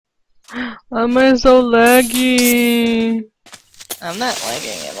Why am I so laggy? I'm not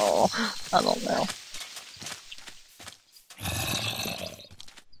lagging at all. I don't know.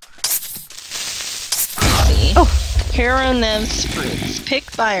 See? Oh! Eronev's fruits,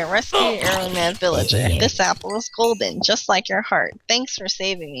 picked by a rescued Eronev villager. This apple is golden, just like your heart. Thanks for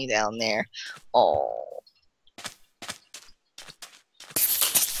saving me down there. Oh.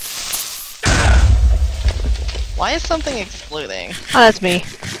 Why is something exploding? Oh, that's me.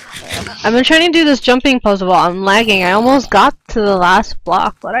 I've been trying to do this jumping puzzle while I'm lagging. I almost got to the last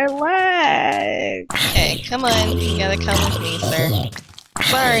block, but I lagged. Okay, come on. You gotta come with me, sir.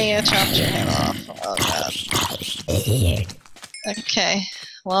 Sorry, I chopped your head off. Oh god. Okay,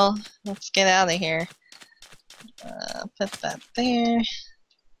 well, let's get out of here. Put that there.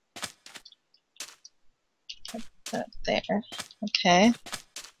 Put that there. Okay.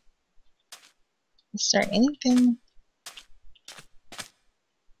 Is there anything?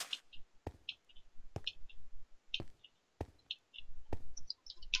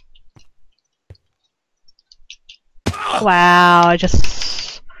 Wow, I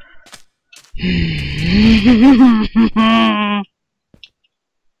just...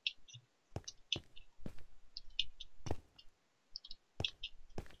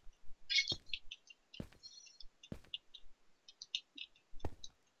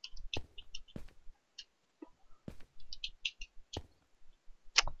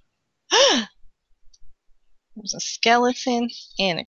 There's a skeleton and a